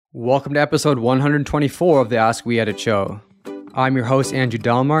Welcome to episode 124 of the Ask We Edit show. I'm your host, Andrew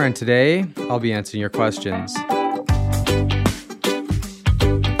Delmar, and today I'll be answering your questions.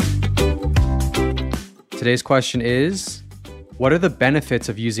 Today's question is, what are the benefits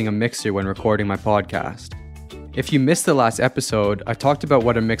of using a mixer when recording my podcast? If you missed the last episode, I talked about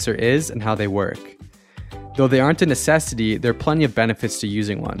what a mixer is and how they work. Though they aren't a necessity, there are plenty of benefits to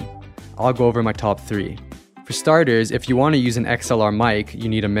using one. I'll go over my top 3. For starters, if you want to use an XLR mic, you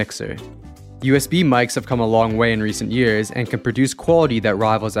need a mixer. USB mics have come a long way in recent years and can produce quality that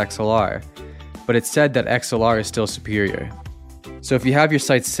rivals XLR, but it's said that XLR is still superior. So if you have your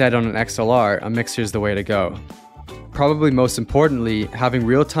sights set on an XLR, a mixer is the way to go. Probably most importantly, having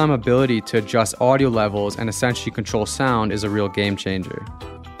real-time ability to adjust audio levels and essentially control sound is a real game changer.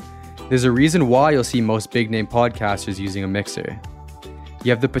 There's a reason why you'll see most big-name podcasters using a mixer. You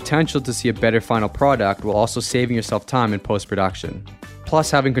have the potential to see a better final product while also saving yourself time in post-production.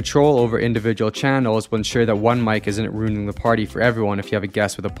 Plus, having control over individual channels will ensure that one mic isn't ruining the party for everyone if you have a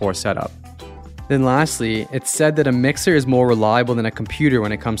guest with a poor setup. Then lastly, it's said that a mixer is more reliable than a computer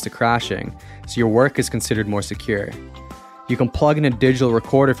when it comes to crashing, so your work is considered more secure. You can plug in a digital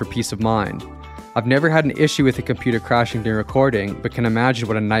recorder for peace of mind. I've never had an issue with a computer crashing during recording, but can imagine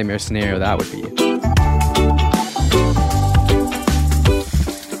what a nightmare scenario that would be.